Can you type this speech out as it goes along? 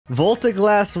Volta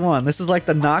Glass 1. This is like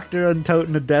the Nocturne and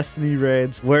Totem of Destiny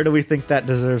raids. Where do we think that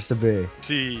deserves to be?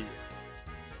 C.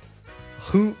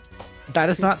 Who? That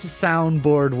is not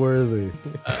soundboard worthy.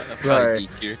 Probably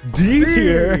D tier. D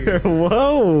tier?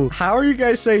 Whoa. How are you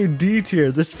guys saying D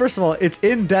tier? This, first of all, it's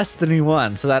in Destiny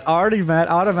 1, so that already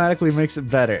automatically makes it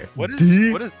better. What is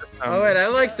this? Oh wait, I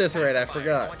like this raid. I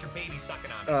forgot.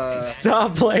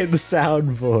 Stop playing the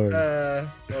soundboard.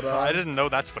 Hold on. I didn't know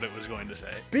that's what it was going to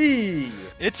say. B.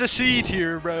 It's a C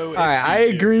tier, bro. All right, I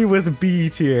agree with B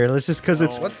tier. Let's just because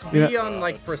it's. What's you B know, on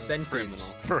like percentage?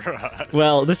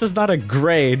 well, this is not a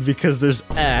grade because there's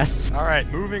S. All right,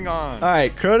 moving on. All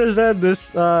right, Crota Zen.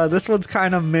 This one's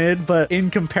kind of mid, but in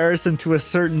comparison to a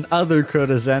certain other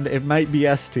Crota Zen, it might be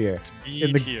S tier. It's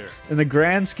B tier. In the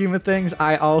grand scheme of things,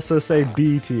 I also say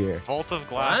B tier. Vault of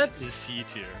Glass is C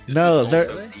tier. This No, is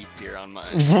they're also D tier on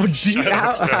mine.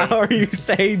 How are you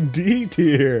saying D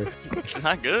tier? It's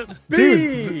not good.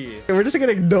 Dude, we're just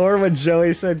gonna ignore what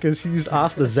Joey said because he's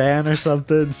off the Zan or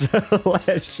something. So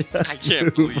let's just. I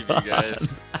can't believe you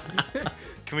guys.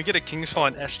 Can we get a King's Fall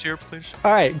in S tier, please?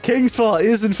 All right, King's Fall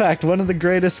is in fact one of the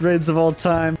greatest raids of all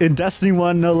time. In Destiny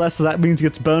 1, no less, so that means it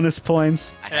gets bonus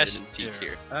points. I had it in C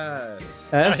tier.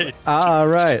 S? Ah,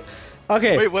 right.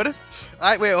 Okay. Wait, what if...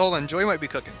 wait, hold on. Joey might be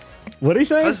cooking. What did he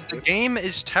say? Because the game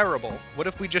is terrible. What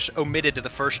if we just omitted the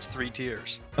first 3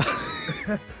 tiers?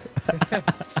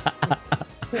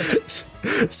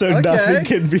 So nothing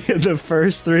can be in the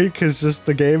first 3 because just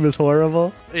the game is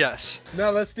horrible? Yes.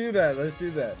 No, let's do that. Let's do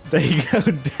that. They go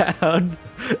down.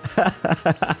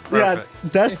 Yeah,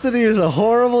 Destiny is a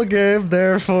horrible game,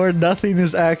 therefore nothing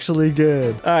is actually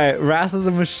good. All right, Wrath of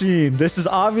the Machine. This is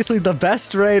obviously the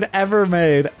best raid ever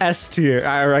made. S tier,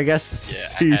 or I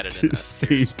guess Yeah, I had it in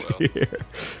C tier.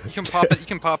 You can pop it. You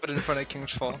can pop it in front of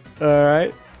King's Fall. All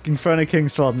right, in front of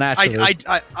King's Fall, naturally.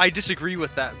 I disagree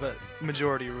with that, but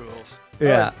majority rules.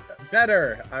 Yeah.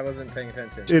 Better. I wasn't paying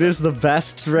attention. It is the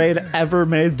best raid ever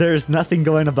made. There's nothing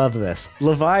going above this.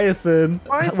 Leviathan.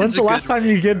 When's the last time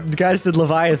you guys did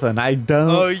Leviathan? I don't.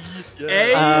 Oh,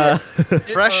 yeah.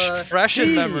 Fresh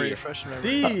in memory. Fresh in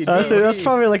memory. That's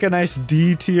probably like a nice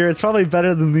D tier. It's probably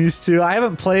better than these two. I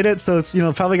haven't played it, so it's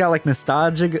probably got like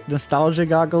nostalgia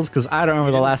goggles because I don't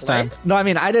remember the last time. No, I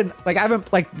mean I didn't like I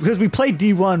haven't like because we play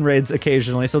D1 raids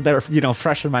occasionally, so they're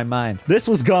fresh in my mind. This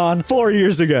was gone 4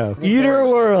 years ago. Eater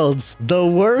Worlds. The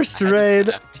worst raid.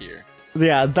 F tier.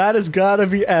 Yeah, that has gotta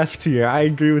be F tier. I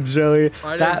agree with Joey.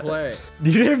 I didn't play it.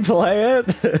 You didn't play it?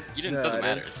 You didn't. Doesn't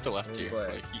matter. It's still F tier.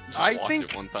 Like, you just watched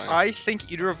it one time. I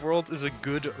think Eater of Worlds is a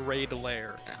good raid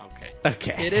lair. Okay.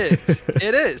 Okay. It is.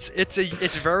 It is.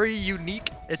 It's very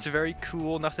unique. It's very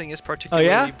cool. Nothing is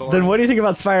particularly boring. Then what do you think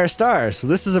about Spire Stars?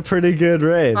 This is a pretty good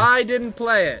raid. I didn't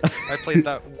play it. I played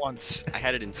that once. I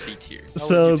had it in C tier.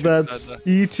 So that's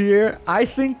E tier. I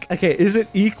think. Okay, is it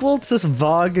equal to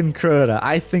Vogue and Crota?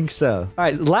 I think so. All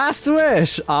right, Last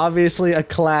Wish. Obviously a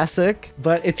classic,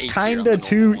 but it's kind of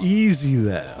too easy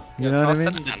though. You know what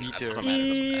I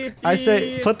mean? I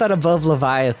say put that above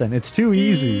Leviathan. It's too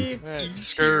easy.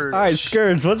 Scourge. All right,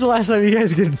 Scourge. When's the last time you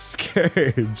guys get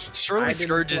Scourge? Surely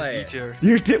Scourge is D tier.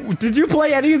 You did you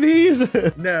play any of these?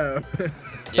 No.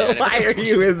 Yeah, why are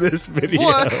you in this video?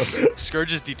 What?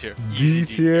 Scourge is D tier. D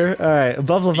tier. All right,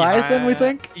 above Leviathan, we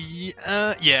think.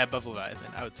 Yeah, above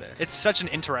Leviathan, I would say. It's such an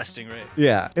interesting raid.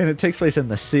 Yeah, and it takes place in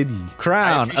the city.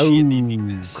 Crown.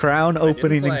 Oh, Crown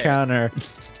opening encounter.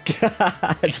 God.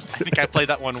 I think I played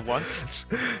that one once.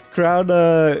 Crown,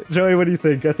 Joey, what do you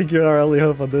think? I think you're our only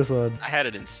hope on this one. I had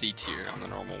it in C tier on the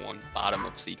normal one. Bottom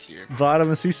of C tier. Bottom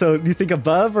of C. So do you think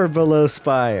above or below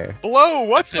Spire? Below?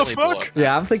 What Definitely the fuck?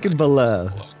 Yeah, I'm thinking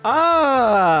below.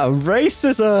 Ah,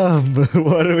 racism.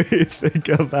 What do we think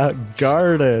about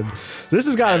Garden? This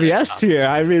has got to be S tier.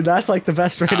 I mean, that's like the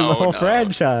best raid in the whole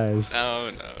franchise.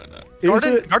 No.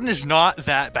 Garden is not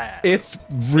that bad. It's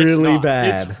really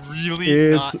bad.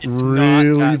 It's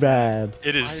really bad.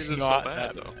 It is not so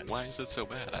bad, though. Why is it so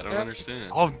bad? I don't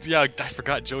understand. Oh yeah, I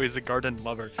forgot Joey's a garden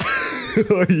lover.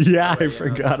 Yeah, I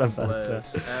forgot about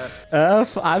that.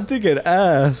 F? I'm thinking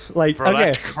F. Like, Bro, okay.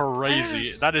 That's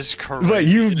crazy. That is crazy. But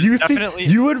you think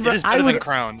you would? I would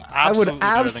Crown. I would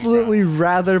absolutely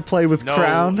rather play with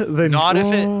Crown than not if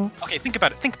it. Okay, think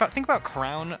about it. Think about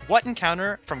Crown. What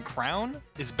encounter from Crown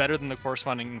is better than the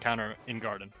corresponding encounter in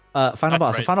Garden? Final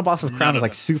boss. The final boss of Crown is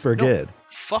like super good.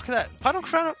 Fuck that.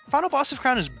 Final boss of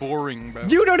Crown is boring, bro.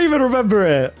 You don't even remember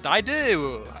it. I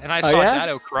do. And I saw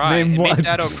Dado cry. It made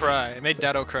Dado cry. It made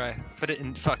Dado cry. Put it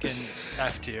in fucking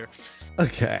F tier.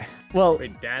 Okay. Well,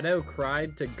 wait, Dado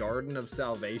cried to Garden of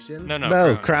Salvation?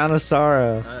 No, Crown of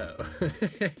Sorrow. Oh.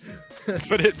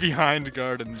 Put it behind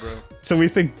Garden, bro. So we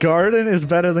think Garden is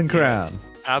better than Crown.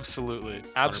 Absolutely.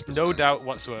 100%. No doubt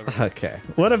whatsoever. Okay.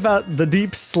 What about the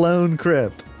Deep Sloan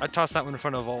Crypt? I'd toss that one in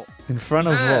front of Vault. In front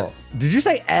of Yes. Vault. Did you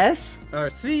say S? Or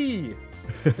C.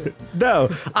 No,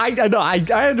 I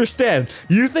understand.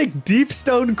 You think Deep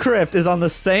Stone Crypt is on the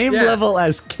same Yeah. level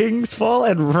as King's Fall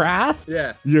and Wrath?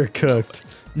 Yeah. You're cooked.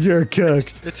 You're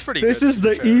cooked. It's pretty This good, is to be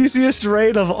the fair. easiest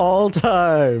raid of all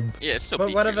time. Yeah, it's still But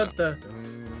B what tier, about though.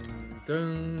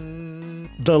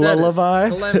 The lullaby?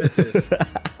 Calamitous.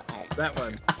 Oh, That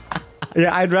one.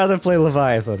 Yeah, I'd rather play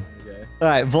Leviathan. Okay. All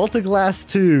right, Voltaglass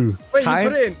 2. Wait, Time- you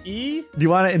put it in E? Do you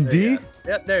want it in There D? you go.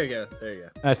 Yep, there you go. There you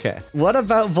go. Okay. What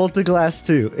about Voltaglass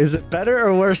 2? Is it better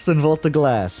or worse than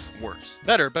Voltaglass? worse.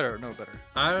 Better.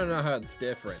 I don't know how it's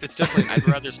different. It's definitely. I'd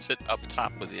rather sit up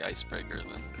top with the icebreaker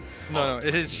than. No,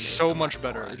 it is so much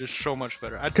better. It is so much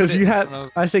better. Because you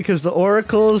have, I say, because the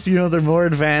oracles, you know, they're more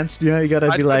advanced. You know, you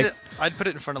gotta be like I'd put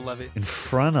it in front of Levy. in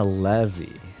front of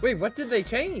Levy. Wait, what did they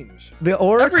change? The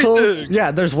oracles, Everything.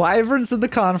 yeah, there's wyverns and the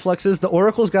confluxes. The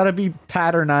oracles gotta be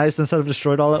patternized instead of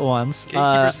destroyed all at once.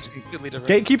 Gatekeepers is completely different.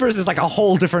 Gatekeepers is like a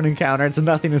whole different encounter. It's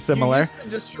nothing is You similar. used to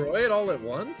destroy it all at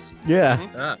once? Yeah.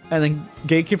 Ah. And then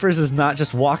Gatekeepers is not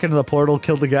just walk into the portal,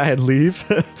 kill the guy, and leave.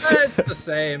 It's the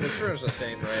same. It's pretty much the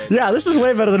same raid. Yeah, this is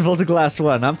way better than Voltaglass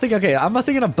 1. I'm thinking, okay, I'm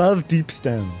thinking above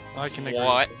Deepstone. I can agree.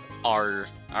 What are?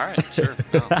 All right, sure.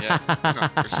 No, yeah,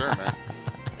 no, for sure, man.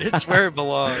 It's where it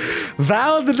belongs.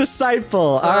 Vow the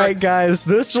Disciple. Sucks. All right, guys,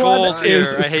 this Skull one tier.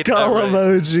 is I hate skull that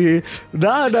raid. emoji.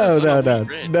 No, This is no, a no, weak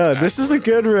raid. no. This is a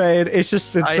good raid. It's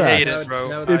just it I sucks. hate No, it, bro.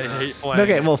 no, I it's- hate playing.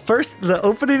 Okay, it. well, first, the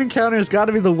opening encounter has got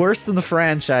to be the worst in the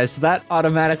franchise, so that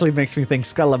automatically makes me think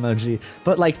skull emoji.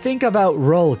 But, like, think about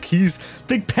Rolk.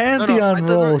 Think Pantheon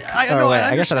Rolk. I Or know. wait,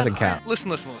 I guess that doesn't understand. count.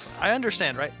 Listen. I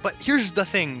understand, right? But here's the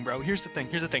thing, bro. Here's the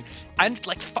thing. I'm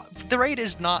like, the raid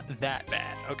is not that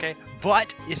bad, okay?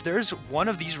 But if there's one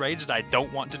of these raids that I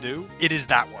don't want to do, it is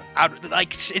that one.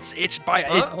 It's by a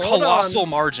Hold colossal on.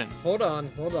 margin. Hold on.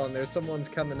 There's someone's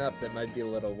coming up that might be a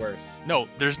little worse. No,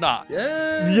 there's not.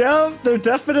 Yeah. Yep, there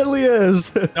definitely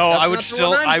is. No, I would not the still,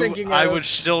 one I'm thinking I of. would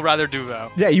still rather do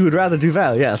Vow. Yeah, you would rather do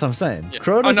Val. Yeah, that's what I'm saying. Yeah.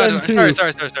 Crota's Oh no, N2.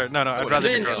 sorry. No, I'd rather do Put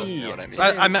it in Crota. E. You know what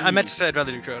I mean? I meant to say I'd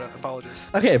rather do Crota. Apologies.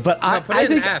 Okay, but put I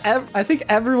it in think F. I think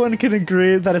everyone can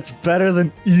agree that it's better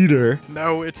than Eater.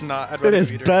 No, it's not. I'd It rather is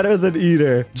do Eater. better than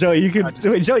Eater. Joey, you can I just-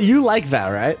 wait. Joey, you like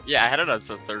Val, right? Yeah, I had it as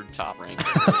the third top rank.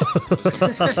 It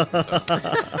was number 3, so,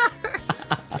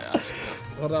 yeah.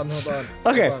 Hold on.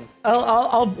 Okay, Hold on.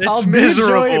 I'll It's me and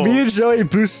Joey- miserable. Me and Joey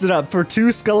boosted up for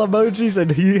 2 skull emojis,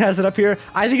 and he has it up here.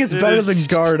 I think it's It better is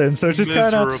than Garden, so it's just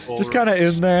miserable, kind of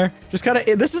in there. Just kind of.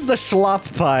 This is the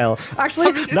schlop pile. Actually,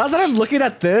 I mean, now that I'm looking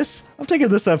at this, I'm taking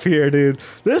this up here, dude.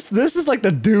 This is like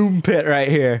the Doom Pit right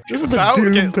here. This is the Vow-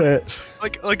 Doom okay, Pit.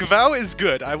 Like Vow is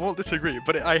good. I won't disagree,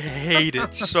 but I hate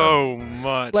it so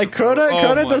much. Like bro. Crota, Oh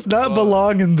Crota my does not God.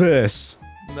 belong in this.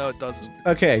 No, it doesn't.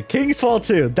 Okay, King's Fall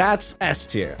 2, that's S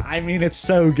tier. I mean, it's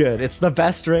so good. It's the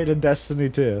best raid in Destiny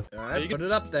 2. All right, put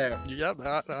it up there. Yeah,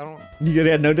 I don't. You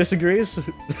get no disagrees?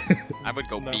 I would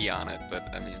go No. B on it, but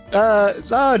I mean.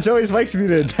 Oh, Joey's mic's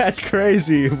muted. That's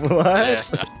crazy. What?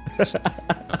 Yeah.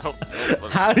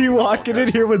 How do you walk it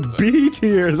in here with B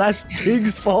tier? That's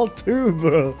King's Fall 2,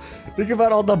 bro. Think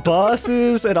about all the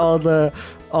bosses and all the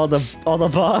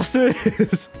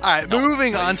bosses. All right,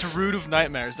 moving on to Root of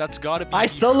Nightmares. That's gotta be. I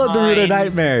soloed the Root of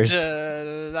behind- Nightmares.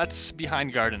 That's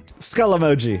behind Garden. Skull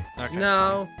emoji. Okay,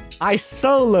 No. I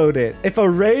soloed it. If a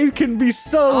raid can be Top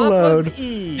soloed, of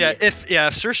E. Yeah,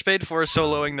 if Sir Spade 4 is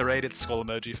soloing the raid, it's skull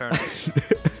emoji. Fair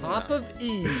enough. Top of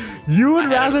E. you would I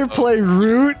had rather it both. play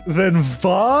Root than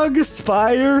Fog,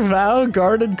 Spire, Vow,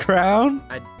 Garden, Crown?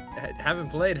 I haven't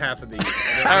played half of these.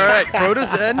 All right,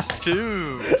 Crota's End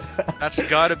 2. That's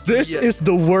gotta be. This it. is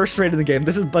the worst raid in the game.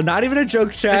 This is, but not even a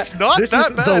joke chat. It's not this that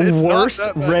is bad. the It's not worst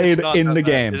that bad. raid It's not in that the bad.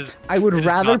 game. It is- I would it is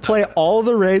rather not that play bad. all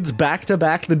the raids back to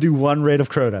back than do one raid of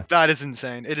Crota. That is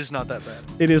insane. It is not that bad.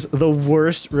 It is the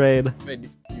worst raid. Wait, you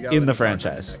gotta In the let me talk on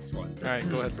franchise. Next one. All right,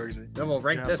 go ahead, Bergsy. Then we'll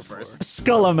rank Yeah, this before. first.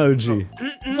 Skull emoji.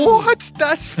 What?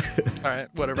 That's. All right,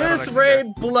 whatever. I don't This actually care.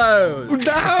 raid blows.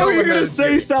 Now you're gonna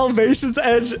say Salvation's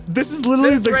Edge. This is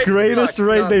literally This the raid greatest sucks.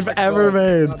 raid Not they've flexible. ever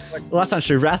made. Not flexible. Well, that's not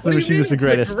true. Wrath of the What do you Machine is the mean?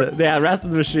 greatest. It's Yeah, Wrath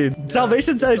of the Machine.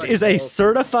 Salvation's it's Edge is a flexible.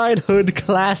 certified hood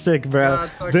classic, bro. Nah,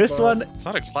 it's This flexible. one, It's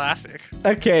not a classic.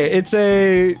 okay, it's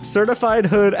a certified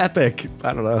hood epic.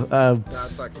 I don't know.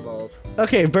 That sucks balls.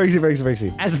 Okay,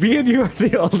 Bergsy. As me and you are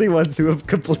the only ones who have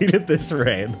completed this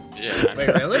raid. Yeah, I Wait,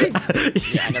 never, really?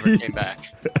 yeah, I never came back.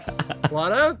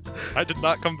 Lotto? I did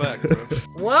not come back, bro.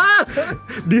 What?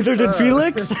 Neither did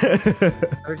Felix.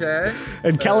 Okay.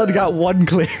 And Kellen got 1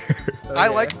 clear. I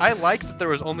like that there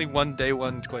was only one day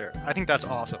one clear. I think that's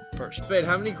awesome. Personally. Spade,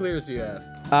 how many clears do you have?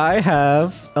 I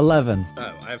have 11. Oh,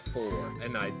 I have 4,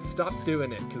 and I stopped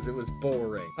doing it because it was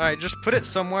boring. All right, just put it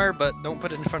somewhere, but don't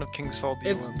put it in front of King's Fall D1.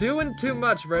 It's doing too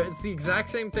much, bro. It's the exact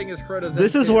same thing as Crota's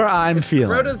This N2. is where I'm feeling.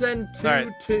 Crota's N2, All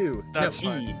right, 2. that's no,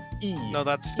 fine. E. No,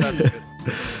 that's good.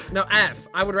 No, F.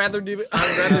 I would rather do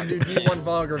D1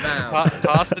 Vulgar Vow.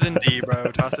 Toss it in D,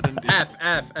 bro. Toss it in D. F.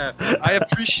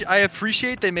 I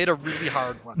appreciate they made a really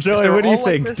hard one. If Joey, they're what do you all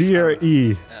like think? this, D or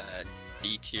E?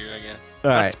 B tier, I guess.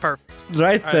 All That's right, perfect. right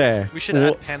All right, there. We should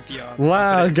add Pantheon.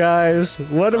 Wow, guys,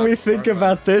 what do we think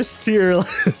about this tier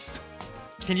list?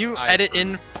 Can you edit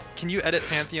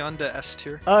Pantheon to S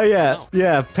tier? Oh yeah, Oh.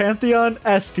 yeah. Pantheon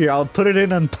S tier. I'll put it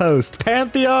in on post.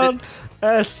 Pantheon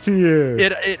S tier.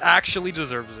 It actually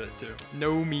deserves it too.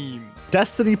 No meme.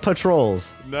 Destiny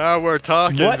patrols. Now we're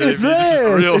talking. What is baby.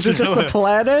 this? real Is it just the feeling.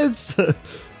 planets?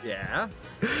 Yeah.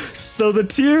 So the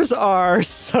tiers are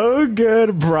so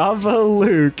good, bravo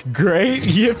Luke, great,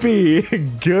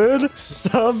 yippee, good,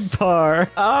 subpar.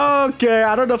 Okay,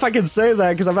 I don't know if I can say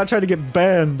that because I'm not trying to get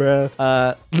banned, bro.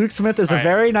 Luke Smith is a Alright.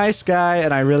 very nice guy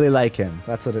and I really like him.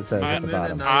 That's what it says at the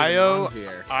bottom. Io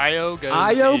goes.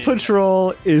 Io in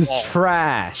Patrol is vault.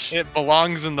 trash. It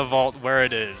belongs in the vault where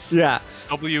it is. Yeah,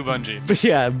 W Bungie. but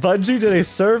yeah, Bungie did a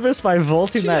service by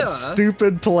vaulting that Yeah.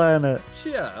 stupid planet.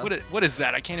 Yeah. What is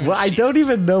that? I can't even. Well, I see don't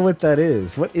even know what that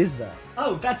is. What is that?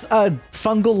 Oh, that's a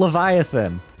fungal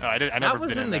Leviathan. Oh, I never That was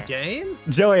been in the there. game?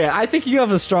 Joey, I think you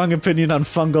have a strong opinion on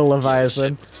fungal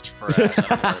Leviathan. It's trash. I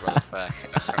don't worry about its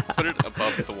back. Put it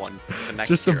above the next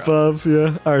Just tier up. above,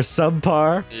 yeah. Or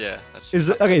subpar. Yeah. That's Is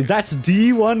it okay? That's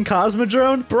D1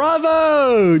 Cosmodrome.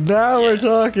 Bravo! Now we're Yes.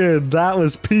 talking. That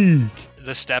was peak.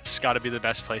 The steps got to be the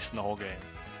best place in the whole game.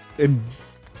 And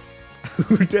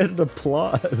who did the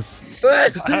applause? All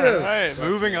right,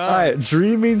 moving on. All right,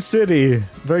 Dreaming City.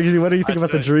 Bergsy, what do you think about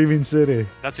the think- Dreaming City?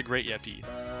 That's a great yippee.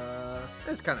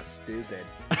 That's kind of stupid.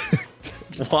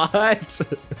 What?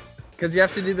 Because you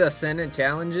have to do the Ascendant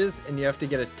challenges, and you have to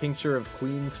get a Tincture of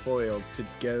Queen's Foil to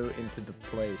go into the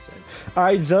place. All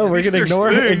right, Joe, we're least gonna there's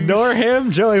ignore things.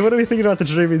 him. Joey, what are we thinking about the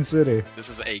Dreaming City? This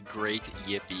is a great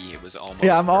yippee. It was almost.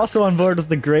 Yeah, I'm also on board with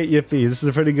the Great Yippee. This is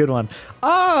a pretty good one.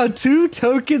 Ah, 2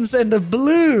 tokens and a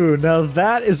blue. Now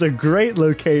that is a great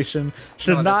location.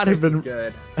 Should Oh, not this have place been. is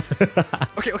good.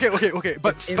 Okay.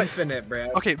 But It's infinite, bro.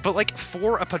 okay, but like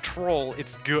for a patrol,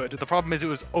 it's good. The problem is it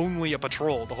was only a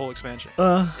patrol the whole expansion.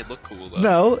 It looked cool though.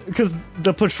 No, because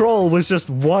the patrol was just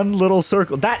one little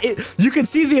circle. You can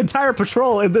see the entire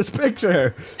patrol in this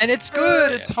picture. And it's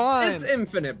good. It's fine. It's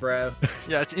infinite, bro.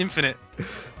 Yeah, it's infinite.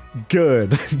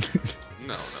 Good.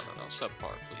 No.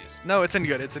 Subpar, please. No, it's in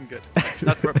good. It's in good.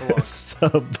 That's where it belongs.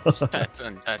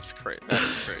 That's crazy.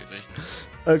 That's crazy.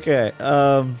 Okay.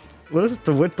 What is it?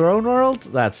 The Throne World?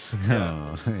 That's.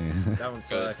 Yeah. That one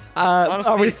sucks.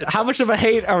 Honestly, it's How much of a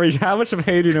hating are we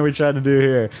trying to do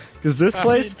here? Because this I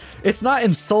place, it's not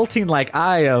insulting like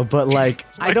Io, but like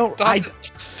I don't.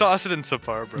 Toss it in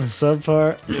subpar, bro.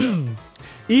 Subpar.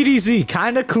 EDZ,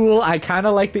 kind of cool. I kind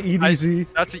of like the EDZ.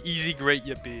 That's an easy, great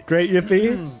yippee. Great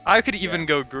Yippee. I could even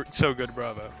go so good,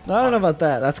 bravo. I don't know about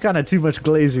that. That's kind of too much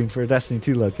glazing for a Destiny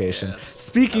 2 location. Yeah, that's-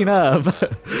 Speaking of,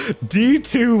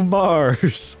 D2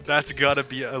 Mars. That's gotta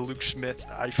be a Luke Smith.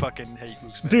 I fucking hate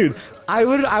Luke Smith. Dude, I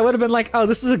would have been like, oh,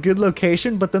 this is a good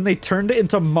location, but then they turned it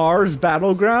into Mars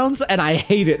Battlegrounds, and I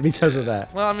hate it because of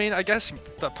that. Well, I mean, I guess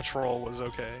the patrol was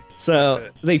okay. So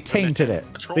they tainted it.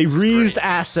 Patrol They was reused great.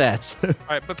 assets.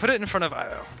 Alright, but put it in front of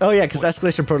Io. Oh yeah, because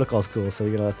Escalation Protocol is cool, so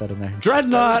we gotta let that in there.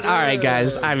 Dreadnought. All right,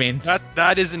 guys. I mean,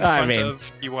 That is in I front mean-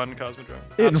 of D1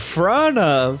 Cosmodrome. in front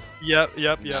of. Yep.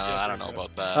 No, I don't know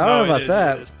about that. I don't know No, about it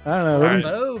that. is. I don't know. What do you,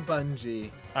 Alright. Oh,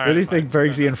 Bungie. what do you think,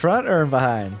 Bergsy? In front or in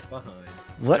behind? Behind.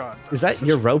 What God, is that's that? such-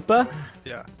 Europa?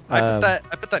 Yeah. Um, I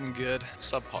put that in good.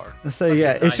 Subpar. I say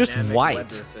yeah. It's just Dynamic white. weather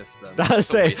system. I It's a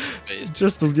say waste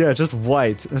of space. just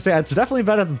white. I say it's definitely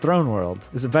better than Throne World.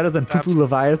 Is it better than Pupu Absolutely.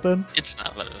 Leviathan? It's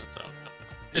not better than Throne.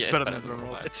 It's Yeah, better than Throne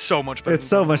World. It's so much better. It's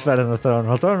so much better than the Throne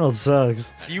World. Throne World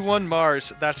sucks. D1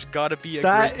 Mars. That's gotta be a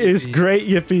That great is yippee. great,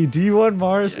 Yippee. D1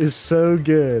 Mars Yeah. is so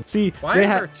good. See, Why they are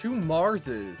have there 2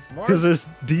 Marses? because there's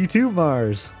D2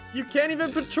 Mars. You can't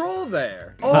even patrol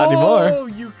there. Not anymore. Oh,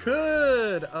 you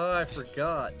could. Oh, I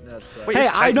forgot. That's Wait, Hey,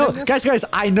 is I know, Titan in this? guys,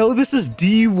 I know this is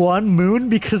D1 Moon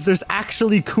because there's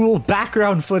actually cool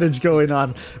background footage going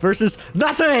on versus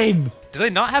nothing. Do they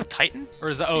not have Titan?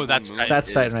 Or is that? Oh, that's Moon. Titan. That's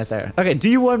It Titan is. right there. Okay,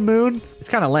 D1 Moon. It's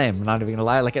kind of lame. I'm not even gonna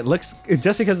lie. Like it looks,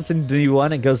 just because it's in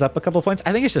D1, it goes up a couple points.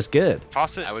 I think it's just good.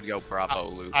 Toss it. I would go Bravo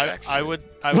Luke. I actually. would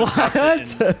toss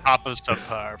it in What? top of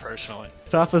subpar personally.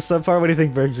 Top of subpar. What do you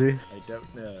think, Bergsy? I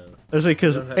don't know. I was like,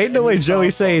 because I don't have ain't no way any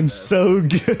Joey's thoughts on saying this. so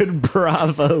good.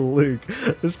 Bravo, Luke.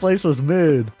 This place was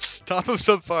mid. Top of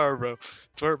subpar, bro.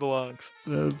 It's where it belongs.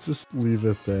 Just leave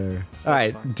it there. All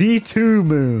right, fine. D2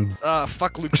 Moon.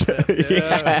 Fuck Luke Smith.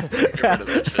 Yeah. Get rid of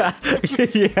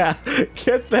that Yeah,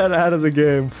 get that out of the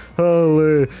game.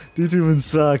 Holy, D2 Moon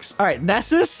sucks. All right,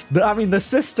 Nessus. I mean, the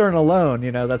cistern alone,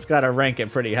 you know, that's got to rank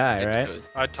it pretty high, It's right? good.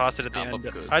 I'd toss it at the Top end.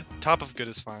 of good. Top of good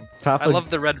is fine. Top I of- love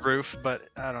the red roof, but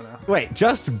I don't know. Wait,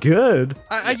 just good.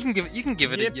 I can give it. You can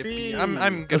give it a Yippee. yippee.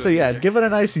 I'm good. So with yeah, either. give it a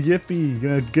nice yippee. You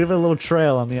know, give it a little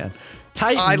trail on the end.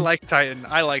 Titan. I like Titan.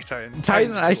 I like Titan. Titan.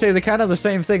 Titan's I cool. say they kind of the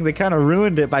same thing. They kind of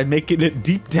ruined it by making it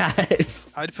deep dives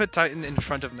I'd put Titan in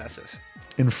front of Nessus.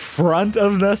 in front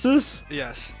of Nessus.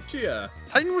 Yes. Yeah.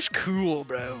 Titan was cool,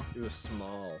 bro. It was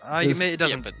small. You This- it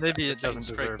doesn't. Yeah, but maybe the it doesn't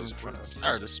Titan's great deserve was in front of.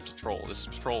 Or this is patrol. This is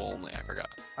patrol only. I forgot.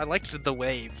 I liked the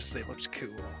waves. They looked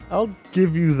cool. I'll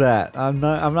give you that. I'm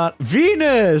not.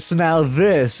 Venus. Now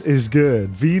this is good.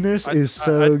 Venus is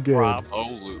so I'd good. Bravo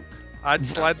Luke. I'd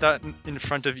slide that in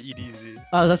front of EDZ.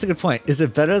 Oh, that's a good point. Is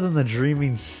it better than the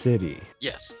Dreaming City?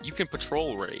 Yes, you can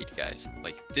patrol raid, guys.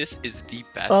 Like this is the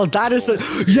best. Oh, that is the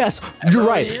patrol yes. You're Oh,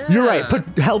 right. You're right. yeah.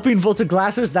 Put helping Volta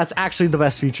Glassers. That's actually the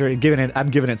best feature. I'm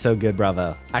giving it so good.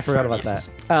 Bravo. I forgot about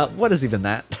Yes. that. What is even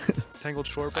that? Tangled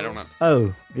Shore. I don't know.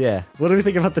 Oh yeah. What do we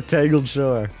think about the Tangled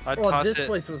Shore I'd Well, toss this it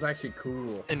place was actually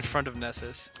cool. in front of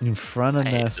Nessus. in front of I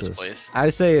hate this Nessus? place. I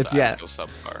say So it's I yeah. would go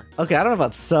subpar. Okay, I don't know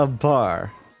about subpar.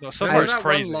 No, Remember Subpar's that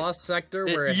crazy. one lost sector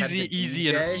where it had the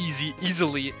DJ?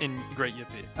 Easily in Great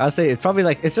Yippee. I'll say it's probably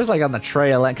like it's just like on the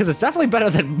trail end because it's definitely better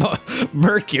than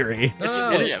Mercury.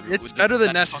 No. It is- yeah, it's but better than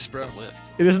that Nessus, fucks bro. the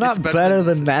list. It is not It's better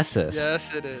than Nessus.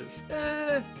 Yes, it is.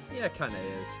 Yeah, kind of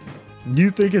is.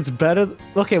 You think it's better?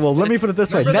 Okay, well let me put it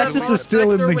this way: Remember that Nessus is lost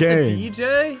still in sector the with game.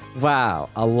 DJ? Wow,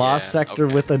 a lost Yeah, sector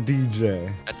okay. with a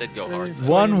DJ. That did go hard. It was though.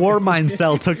 One war mine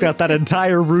cell took out that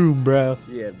entire room, bro.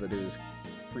 Yeah, but it was.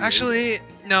 creative. Actually,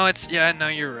 no, no,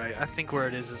 you're right. I think where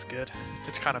it is good.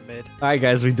 It's kind of mid. All right,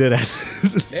 guys, we did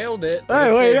it. Nailed it.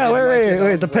 Hey, wait, yeah,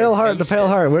 wait. The pale heart, the pale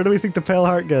heart. Where do we think the pale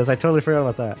heart goes? I totally forgot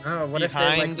about that. Oh, what if they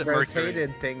Behind like Mercury.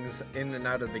 rotated things in and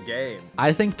out of the game?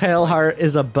 I think pale heart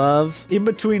is above, in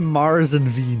between Mars and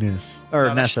Venus, or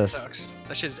No, that shit Nessus. sucks.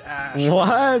 That shit is ash.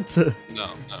 What? No.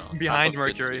 Behind Top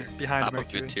of good Mercury. tier. Behind Top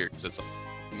Mercury. of good tier because it's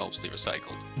mostly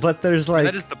recycled. But there's like,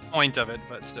 That is the point of it,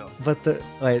 but still.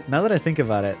 wait. Now that I think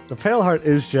about it, the pale heart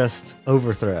is just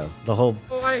overthrow. The whole.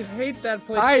 Oh, I hate that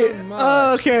place so much.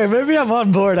 Oh, okay, maybe I'm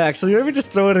on board actually. Maybe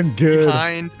just throw it in good.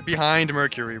 Behind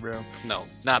Mercury, bro. No,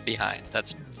 not behind.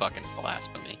 That's fucking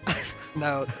blasphemy.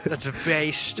 No, that's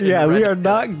based. in Yeah, we red are pill.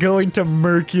 not going to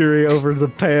Mercury over the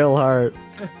pale heart.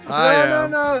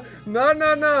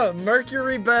 No.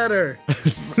 Mercury better.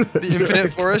 The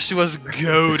Infinite Forest was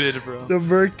goaded, bro. The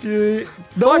Mercury.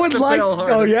 No Fuck one the liked. pale heart,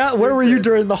 Oh it's yeah, where were you stupid.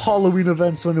 during the Halloween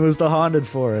events when it was the haunted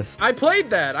forest? I played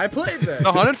that.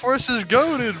 The Haunted Forest is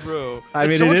goaded, bro. I It's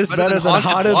mean, so it much is better than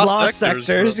haunted lost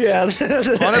sectors. bro. Yeah,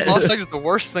 Haunted Lost Sectors is the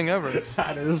worst thing ever.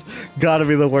 that is gotta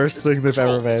be the worst thing they've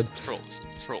ever made. Patrol,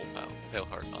 pale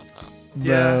heart on top.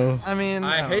 No. I mean,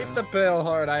 I don't hate know. the pale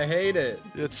heart. I hate it.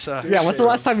 It's Yeah, what's the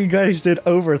last time you guys did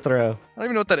overthrow? I don't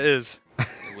even know what that is.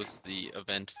 It was the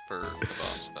event for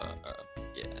Kavasta.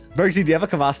 Yeah. Bergsy, do you have a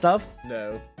Kvastov?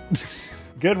 No.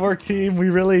 Good work, team. We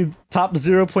really top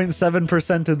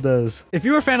 0.7%ed those. If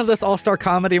you're a fan of this all-star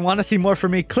comedy and want to see more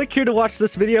from me, click here to watch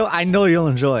this video. I know you'll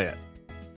enjoy it.